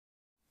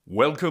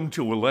Welcome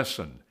to a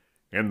lesson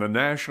in the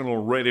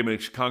National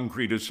Ready-Mix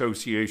Concrete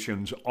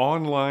Association's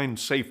online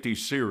safety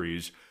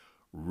series,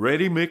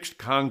 Ready-Mixed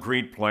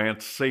Concrete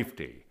Plant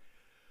Safety.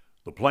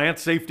 The plant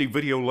safety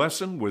video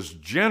lesson was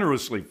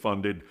generously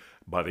funded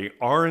by the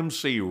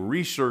RMC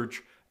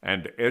Research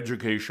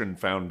Education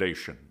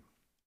Foundation.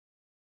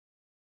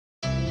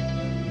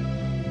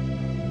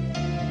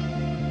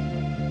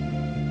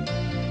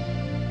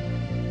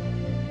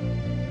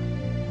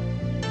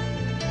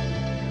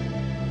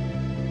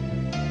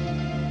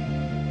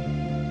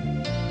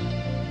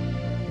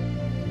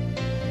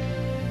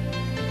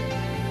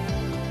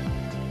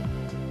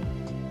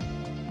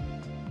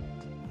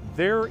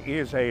 There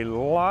is a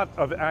lot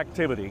of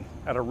activity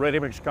at a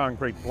ready-mix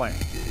concrete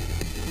plant.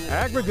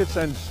 Aggregates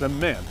and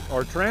cement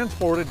are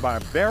transported by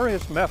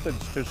various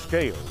methods to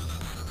scales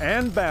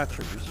and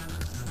batches.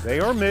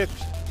 They are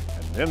mixed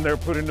and then they're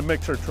put into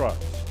mixer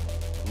trucks.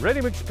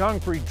 Ready-mix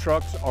concrete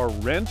trucks are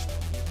rinsed,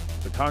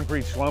 the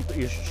concrete slump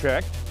is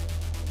checked,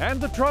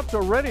 and the trucks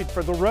are readied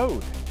for the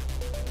road.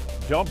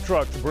 Dump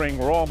trucks bring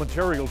raw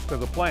materials to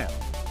the plant,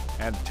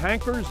 and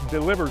tankers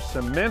deliver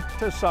cement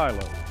to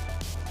silos.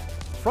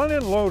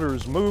 Front-end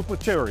loaders move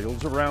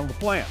materials around the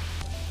plant.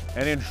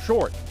 And in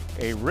short,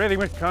 a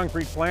ready-mix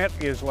concrete plant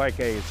is like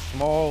a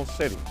small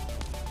city.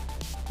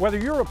 Whether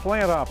you're a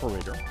plant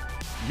operator,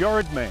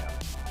 yard man,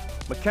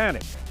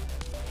 mechanic,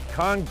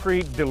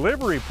 concrete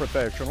delivery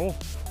professional,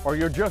 or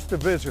you're just a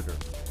visitor,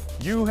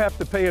 you have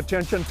to pay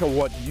attention to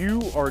what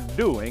you are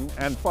doing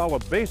and follow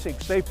basic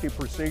safety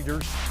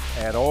procedures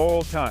at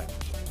all times.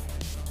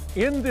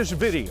 In this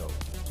video,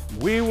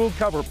 we will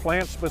cover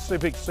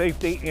plant-specific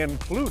safety,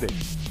 including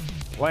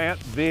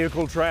plant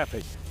vehicle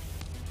traffic,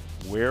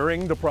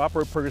 wearing the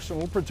proper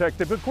personal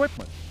protective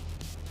equipment,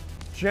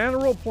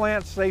 general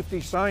plant safety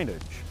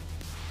signage,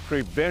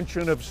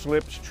 prevention of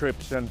slips,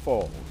 trips, and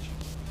falls,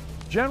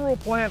 general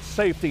plant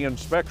safety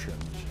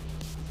inspections,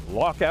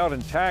 lockout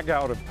and tag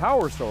out of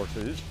power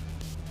sources,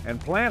 and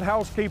plant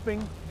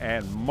housekeeping,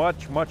 and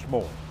much, much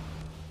more.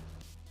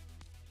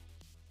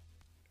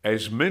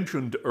 As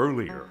mentioned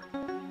earlier,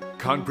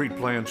 concrete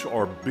plants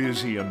are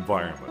busy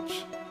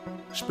environments.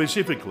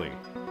 Specifically,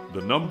 the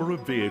number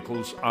of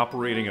vehicles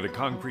operating at a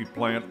concrete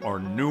plant are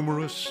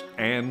numerous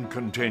and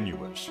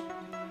continuous.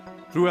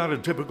 Throughout a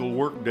typical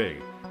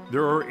workday,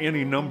 there are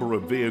any number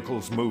of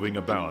vehicles moving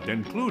about,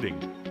 including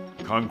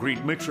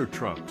concrete mixer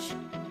trucks,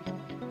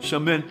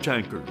 cement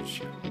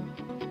tankers,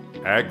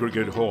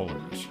 aggregate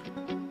haulers,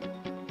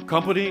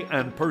 company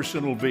and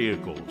personal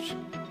vehicles,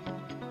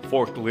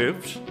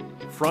 forklifts,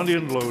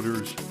 front-end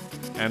loaders,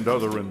 and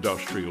other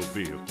industrial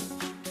vehicles.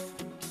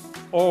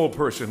 All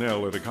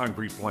personnel at a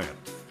concrete plant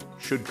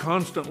should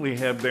constantly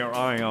have their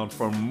eye out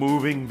for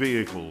moving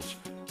vehicles,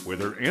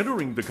 whether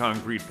entering the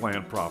concrete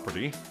plant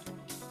property,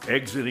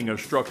 exiting a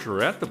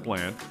structure at the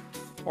plant,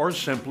 or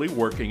simply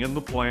working in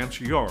the plant's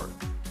yard.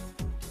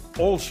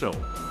 Also,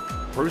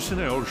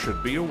 personnel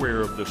should be aware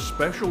of the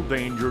special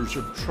dangers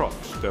of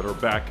trucks that are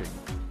backing.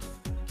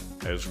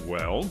 As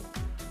well,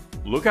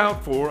 look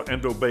out for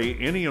and obey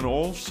any and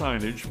all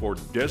signage for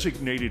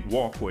designated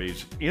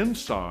walkways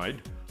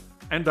inside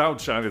and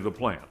outside of the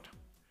plant.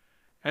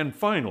 And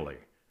finally,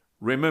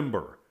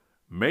 remember,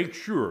 make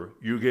sure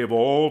you give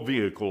all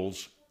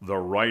vehicles the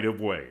right of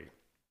way.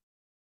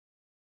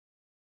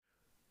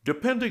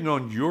 Depending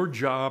on your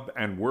job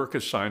and work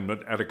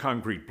assignment at a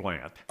concrete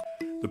plant,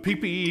 the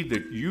PPE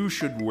that you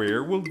should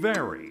wear will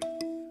vary.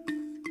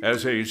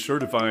 As a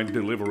certified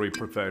delivery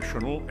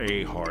professional,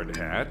 a hard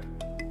hat,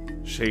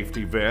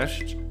 safety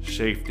vests,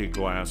 safety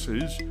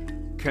glasses,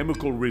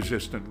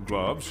 chemical-resistant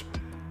gloves,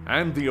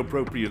 and the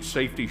appropriate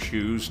safety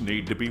shoes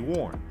need to be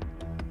worn.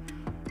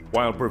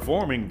 While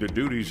performing the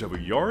duties of a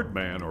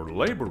yardman or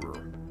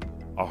laborer,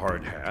 a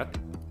hard hat,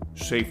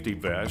 safety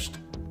vest,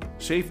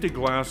 safety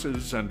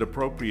glasses, and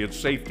appropriate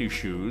safety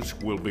shoes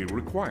will be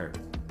required.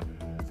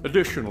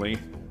 Additionally,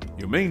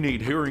 you may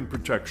need hearing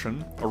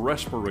protection, a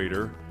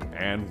respirator,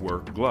 and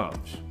work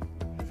gloves.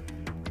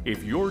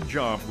 If your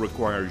job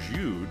requires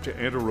you to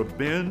enter a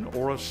bin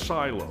or a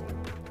silo,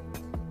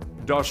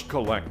 dust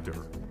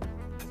collector,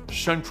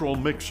 central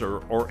mixer,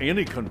 or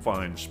any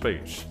confined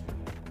space,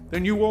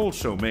 then you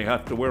also may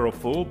have to wear a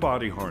full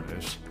body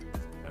harness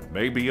and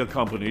may be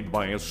accompanied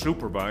by a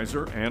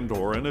supervisor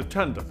and/or an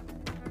attendant.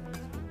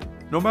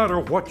 No matter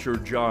what your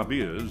job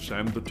is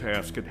and the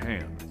task at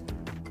hand,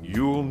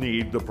 you'll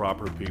need the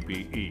proper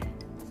PPE.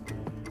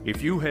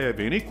 If you have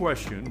any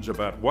questions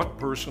about what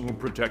personal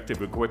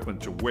protective equipment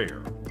to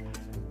wear,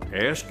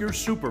 ask your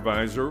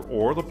supervisor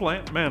or the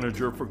plant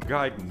manager for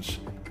guidance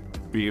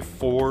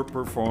before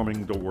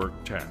performing the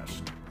work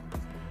task.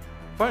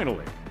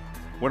 Finally,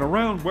 when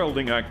around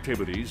welding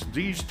activities,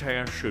 these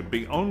tasks should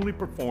be only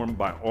performed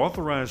by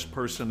authorized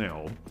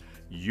personnel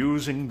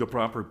using the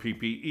proper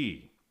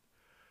PPE.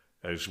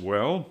 As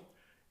well,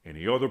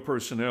 any other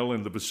personnel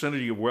in the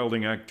vicinity of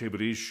welding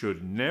activities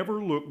should never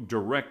look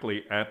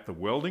directly at the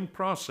welding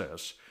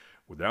process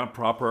without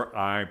proper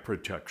eye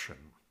protection.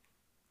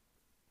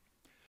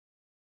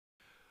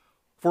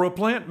 For a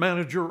plant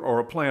manager or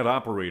a plant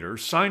operator,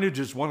 signage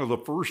is one of the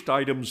first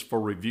items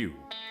for review.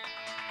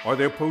 Are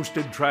there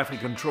posted traffic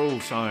control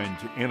signs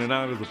in and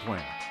out of the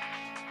plant?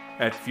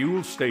 At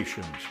fuel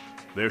stations,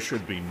 there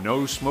should be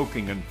no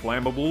smoking and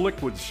flammable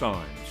liquid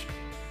signs.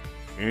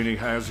 Any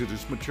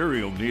hazardous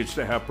material needs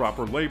to have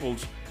proper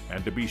labels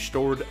and to be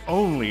stored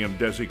only in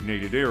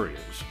designated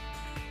areas.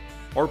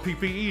 Are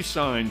PPE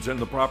signs in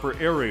the proper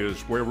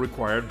areas where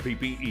required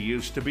PPE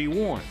is to be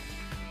worn?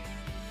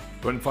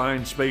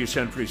 Confined space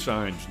entry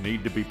signs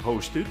need to be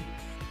posted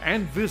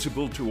and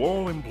visible to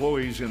all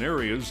employees in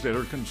areas that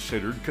are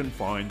considered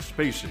confined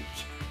spaces.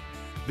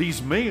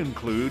 These may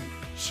include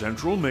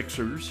central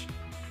mixers,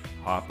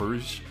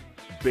 hoppers,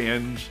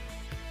 bins,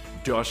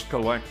 dust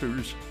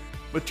collectors,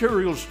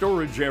 material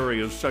storage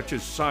areas such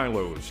as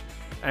silos,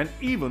 and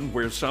even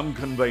where some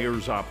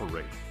conveyors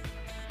operate.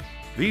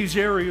 These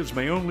areas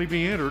may only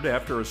be entered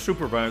after a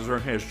supervisor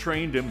has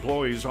trained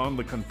employees on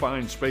the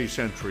confined space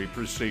entry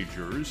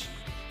procedures,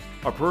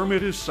 a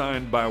permit is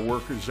signed by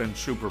workers and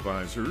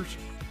supervisors,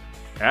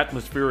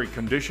 atmospheric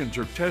conditions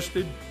are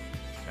tested,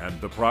 and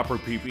the proper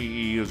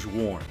PPE is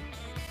worn.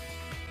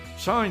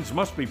 Signs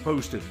must be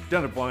posted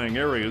identifying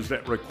areas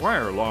that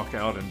require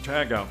lockout and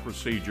tagout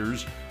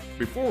procedures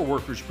before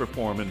workers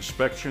perform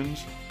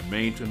inspections,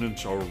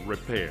 maintenance, or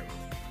repair.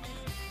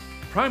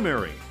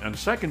 Primary and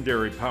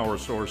secondary power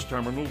source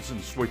terminals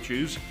and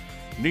switches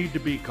need to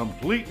be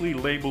completely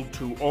labeled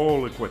to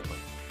all equipment.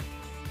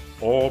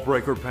 All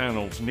breaker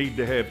panels need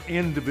to have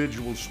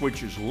individual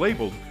switches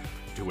labeled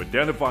to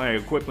identify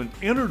equipment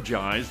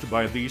energized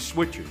by these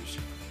switches.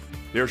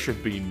 There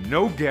should be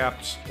no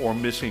gaps or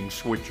missing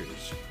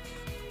switches.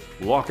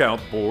 Lockout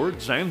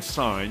boards and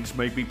signs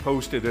may be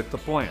posted at the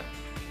plant.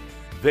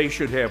 They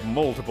should have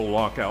multiple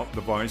lockout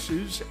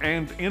devices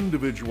and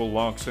individual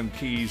locks and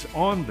keys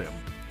on them,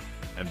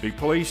 and be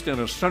placed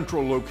in a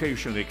central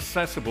location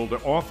accessible to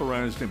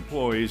authorized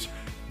employees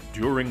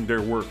during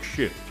their work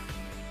shift.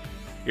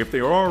 If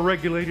there are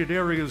regulated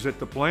areas at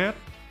the plant,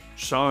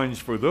 signs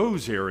for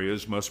those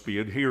areas must be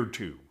adhered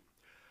to.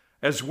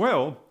 As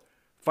well,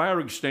 fire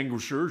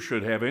extinguishers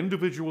should have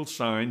individual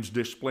signs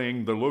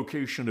displaying the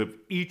location of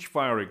each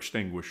fire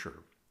extinguisher.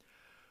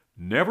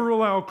 Never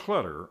allow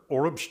clutter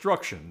or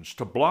obstructions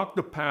to block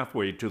the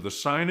pathway to the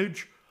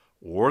signage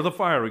or the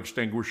fire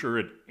extinguisher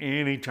at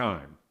any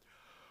time.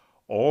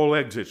 All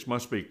exits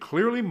must be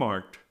clearly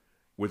marked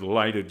with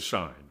lighted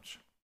signs.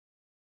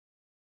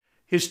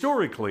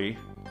 Historically,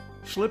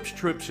 slips,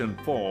 trips, and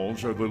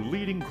falls are the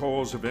leading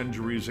cause of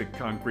injuries at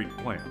concrete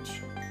plants.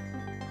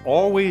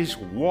 Always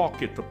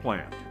walk at the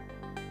plant.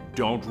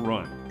 Don't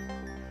run.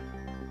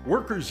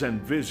 Workers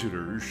and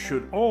visitors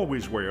should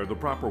always wear the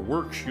proper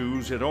work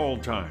shoes at all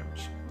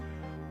times.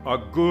 A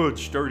good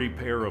sturdy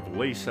pair of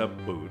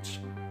lace-up boots,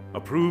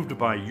 approved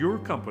by your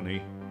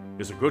company,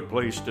 is a good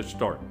place to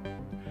start.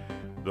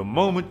 The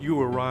moment you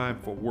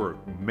arrive for work,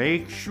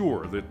 make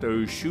sure that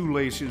those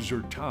shoelaces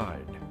are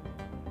tied.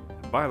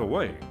 And by the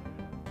way,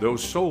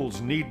 those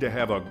soles need to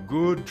have a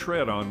good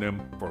tread on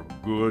them for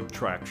good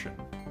traction.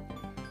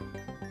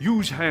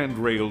 Use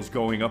handrails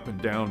going up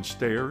and down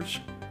stairs.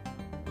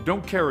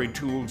 Don't carry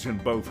tools in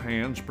both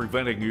hands,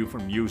 preventing you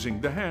from using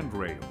the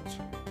handrails.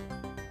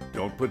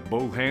 Don't put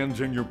both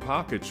hands in your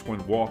pockets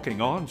when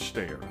walking on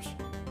stairs.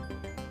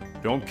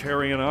 Don't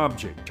carry an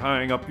object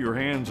tying up your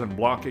hands and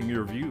blocking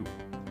your view.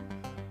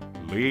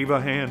 Leave a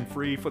hand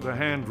free for the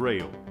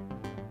handrail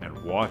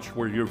and watch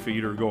where your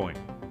feet are going.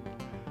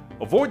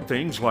 Avoid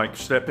things like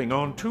stepping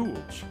on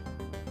tools.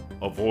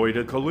 Avoid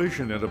a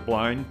collision at a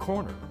blind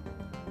corner.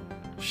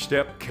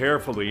 Step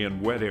carefully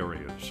in wet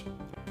areas.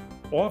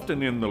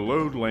 Often in the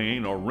load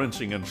lane or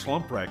rinsing and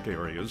slump rack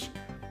areas,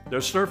 the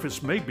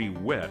surface may be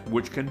wet,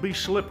 which can be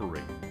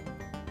slippery.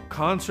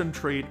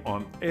 Concentrate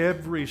on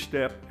every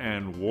step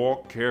and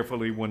walk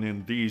carefully when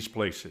in these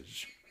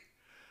places.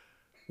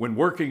 When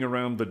working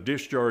around the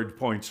discharge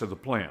points of the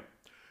plant,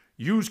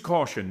 use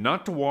caution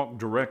not to walk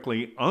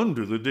directly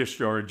under the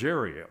discharge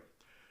area.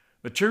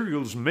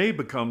 Materials may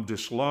become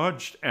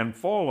dislodged and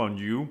fall on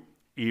you,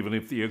 even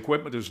if the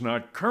equipment is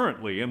not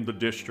currently in the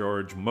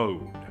discharge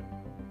mode.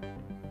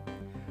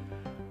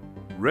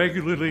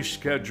 Regularly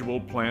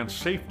scheduled plant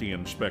safety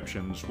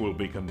inspections will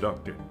be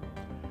conducted.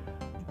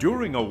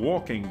 During a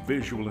walking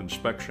visual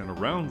inspection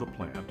around the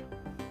plant,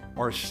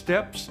 are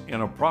steps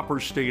in a proper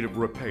state of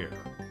repair?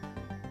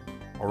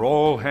 Are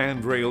all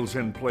handrails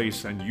in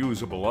place and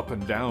usable up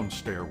and down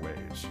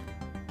stairways?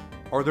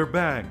 Are there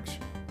bags,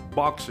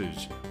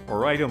 boxes,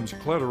 or items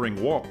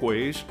cluttering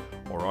walkways,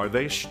 or are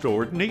they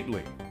stored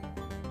neatly?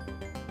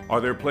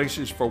 Are there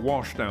places for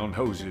washdown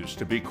hoses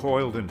to be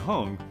coiled and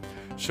hung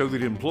so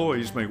that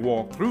employees may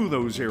walk through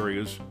those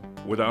areas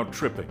without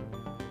tripping?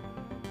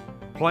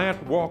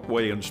 Plant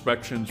walkway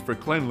inspections for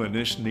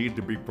cleanliness need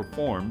to be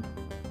performed.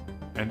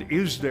 And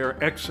is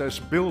there excess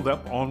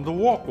buildup on the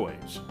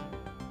walkways?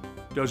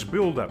 Does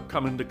buildup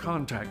come into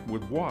contact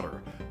with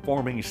water,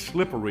 forming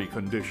slippery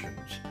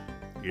conditions?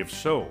 If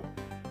so,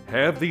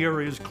 have the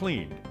areas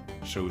cleaned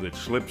so that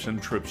slips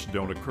and trips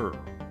don't occur.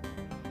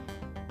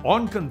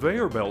 On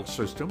conveyor belt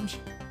systems,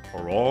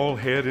 Are all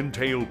head and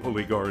tail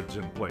pulley guards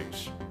in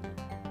place?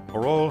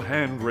 Are all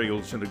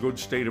handrails in a good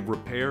state of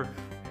repair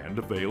and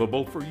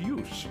available for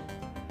use?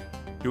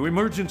 Do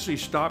emergency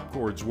stop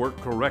cords work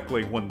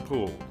correctly when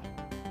pulled?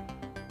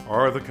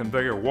 Are the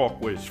conveyor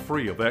walkways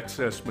free of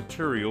excess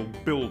material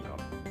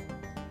buildup?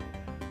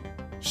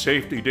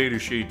 Safety data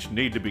sheets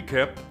need to be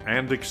kept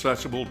and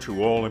accessible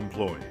to all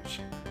employees.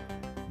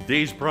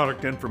 These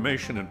product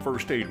information and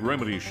first aid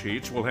remedy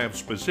sheets will have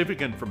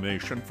specific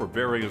information for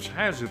various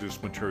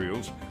hazardous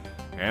materials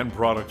and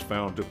products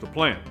found at the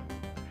plant.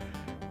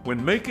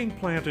 When making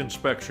plant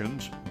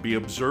inspections, be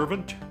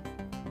observant,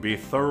 be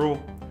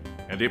thorough,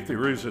 and if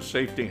there is a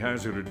safety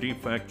hazard or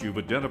defect you've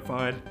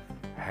identified,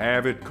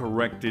 have it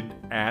corrected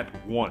at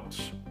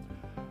once.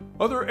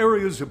 Other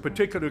areas of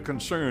particular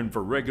concern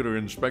for regular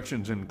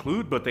inspections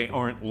include, but they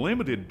aren't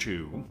limited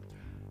to,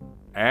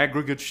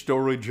 aggregate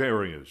storage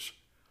areas,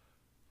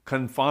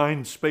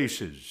 confined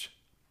spaces,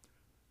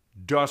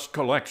 dust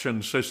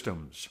collection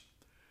systems,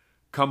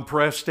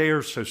 compressed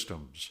air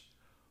systems,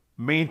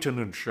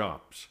 maintenance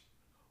shops,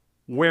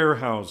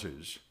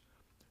 warehouses,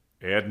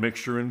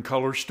 admixture and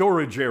color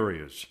storage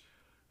areas,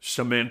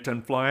 cement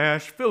and fly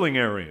ash filling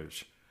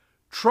areas,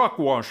 truck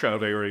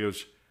washout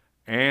areas,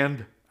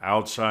 and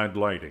outside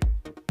lighting.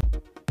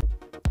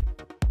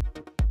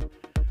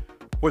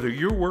 Whether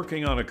you're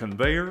working on a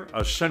conveyor,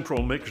 a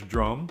central mix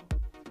drum,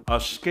 a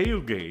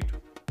scale gate,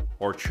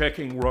 or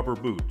checking rubber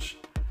boots,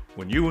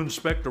 when you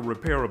inspect or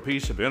repair a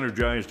piece of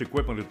energized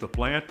equipment at the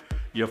plant,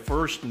 you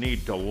first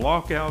need to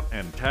lock out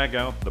and tag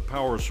out the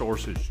power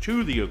sources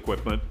to the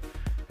equipment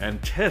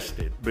and test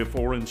it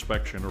before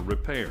inspection or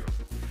repair.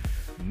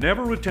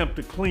 Never attempt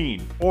to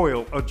clean,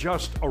 oil,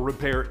 adjust, or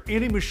repair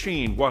any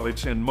machine while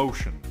it's in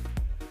motion.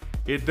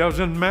 It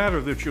doesn't matter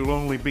that you'll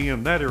only be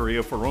in that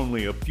area for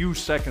only a few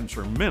seconds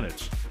or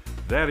minutes.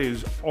 That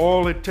is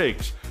all it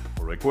takes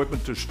for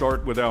equipment to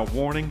start without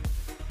warning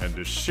and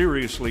to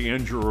seriously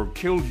injure or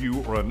kill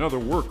you or another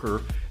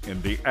worker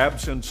in the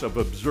absence of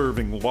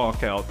observing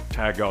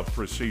lockout-tagout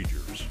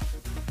procedures.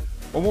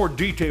 For more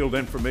detailed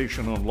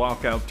information on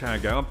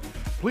lockout-tagout,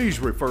 please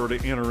refer to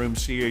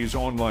NRMCA's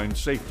online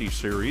safety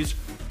series,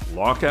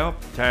 Lockout,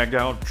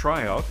 Tagout,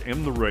 Tryout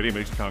in the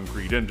Ready-Mix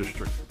Concrete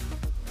Industry.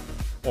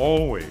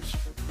 Always,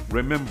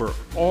 remember,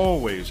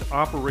 always,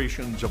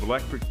 operations of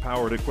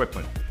electric-powered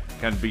equipment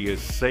can be as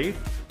safe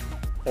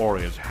or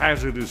as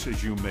hazardous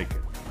as you make it.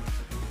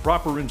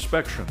 Proper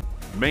inspection,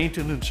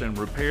 maintenance, and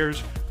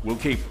repairs will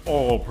keep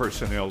all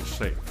personnel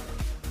safe.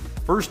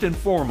 First and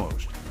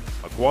foremost,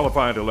 a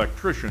qualified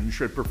electrician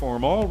should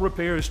perform all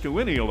repairs to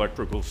any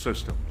electrical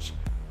systems.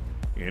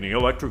 Any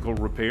electrical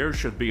repair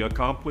should be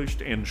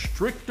accomplished in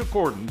strict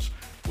accordance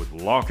with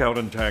lockout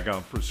and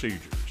tagout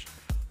procedures.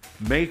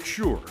 Make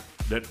sure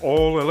that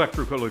all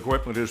electrical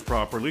equipment is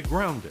properly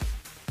grounded.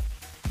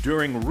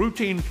 During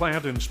routine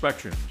plant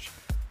inspections,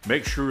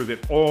 make sure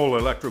that all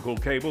electrical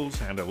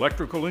cables and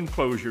electrical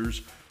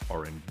enclosures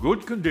are in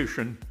good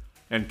condition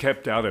and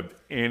kept out of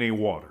any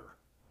water.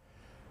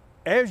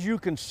 As you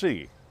can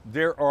see,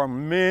 there are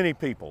many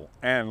people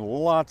and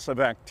lots of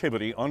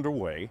activity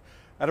underway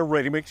at a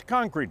ready-mix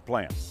concrete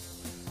plant.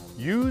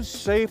 Use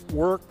safe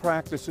work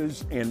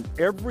practices in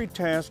every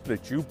task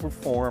that you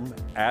perform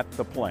at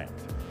the plant.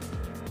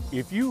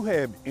 If you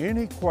have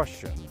any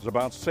questions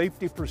about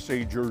safety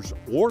procedures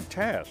or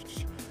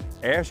tasks,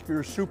 ask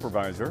your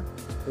supervisor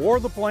or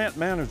the plant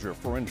manager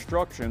for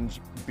instructions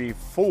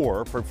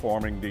before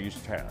performing these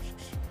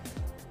tasks.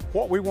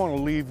 What we want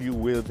to leave you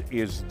with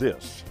is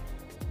this,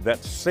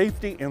 that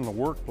safety in the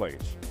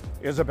workplace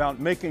is about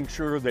making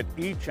sure that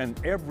each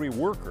and every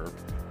worker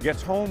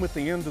gets home at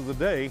the end of the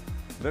day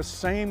the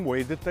same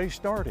way that they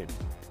started,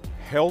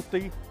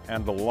 healthy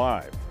and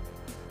alive.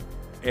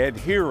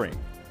 Adhering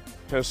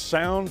to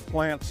sound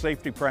plant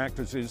safety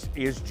practices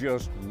is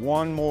just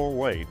one more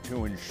way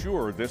to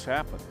ensure this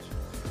happens.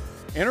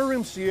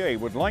 NRMCA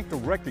would like to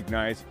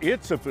recognize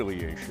its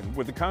affiliation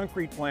with the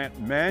Concrete Plant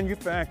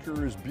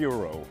Manufacturers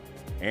Bureau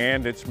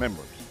and its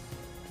members.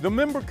 The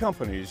member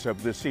companies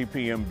of the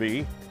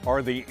CPMB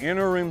are the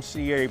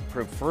NRMCA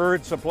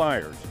preferred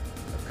suppliers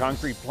of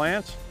concrete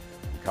plants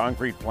and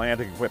concrete plant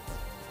equipment.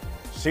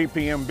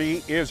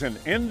 CPMB is an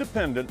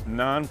independent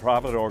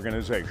nonprofit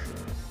organization.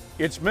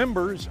 Its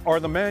members are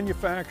the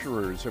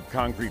manufacturers of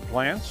concrete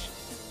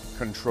plants,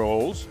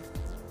 controls,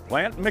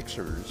 plant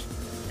mixers,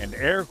 and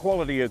air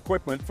quality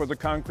equipment for the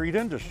concrete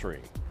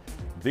industry.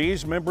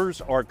 These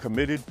members are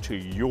committed to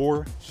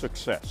your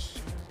success,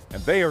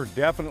 and they are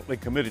definitely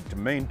committed to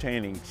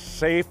maintaining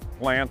safe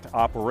plant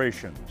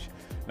operations.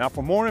 Now,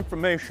 for more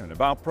information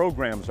about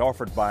programs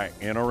offered by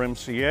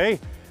NRMCA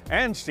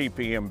and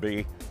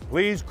CPMB,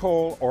 please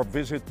call or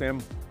visit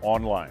them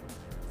online.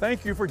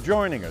 Thank you for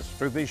joining us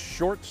for this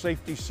short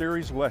safety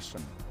series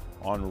lesson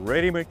on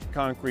ready-mix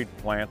concrete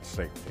plant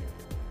safety.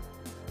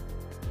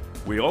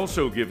 We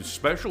also give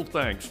special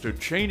thanks to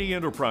Cheney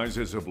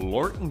Enterprises of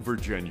Lorton,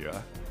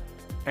 Virginia,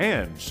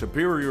 and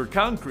Superior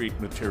Concrete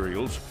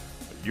Materials,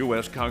 a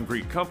U.S.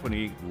 concrete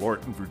company,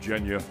 Lorton,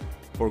 Virginia,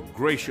 for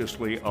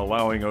graciously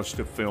allowing us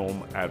to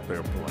film at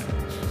their plant.